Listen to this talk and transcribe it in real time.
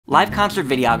live concert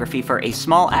videography for a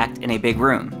small act in a big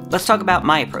room. Let's talk about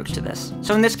my approach to this.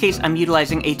 So in this case, I'm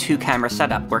utilizing a 2-camera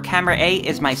setup, where camera A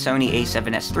is my Sony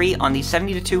a7S III on the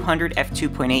 70-200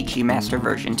 f2.8 G Master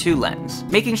version 2 lens,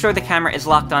 making sure the camera is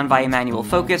locked on via manual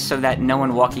focus so that no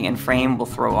one walking in frame will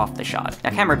throw off the shot. Now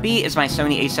camera B is my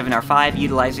Sony a7R V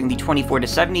utilizing the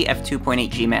 24-70 f2.8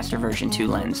 G Master version 2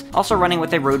 lens, also running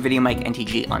with a Rode VideoMic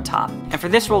NTG on top. And for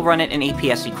this we'll run it in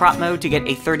APS-C crop mode to get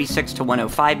a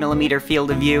 36-105mm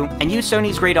field of view, and use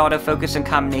Sony's great autofocus in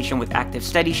combination with active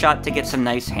steady shot to get some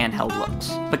nice handheld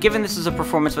looks. But given this is a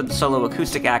performance with the solo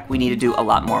acoustic act, we need to do a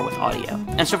lot more with audio.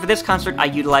 And so for this concert I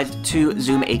utilized 2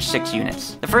 Zoom H6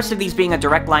 units. The first of these being a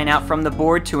direct line out from the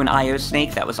board to an I/O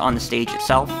snake that was on the stage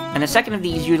itself, and the second of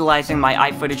these utilizing my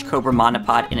iFootage Cobra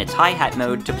Monopod in its hi-hat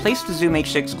mode to place the Zoom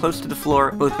H6 close to the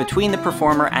floor, both between the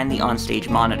performer and the onstage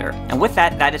monitor. And with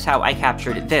that, that is how I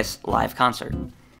captured this live concert.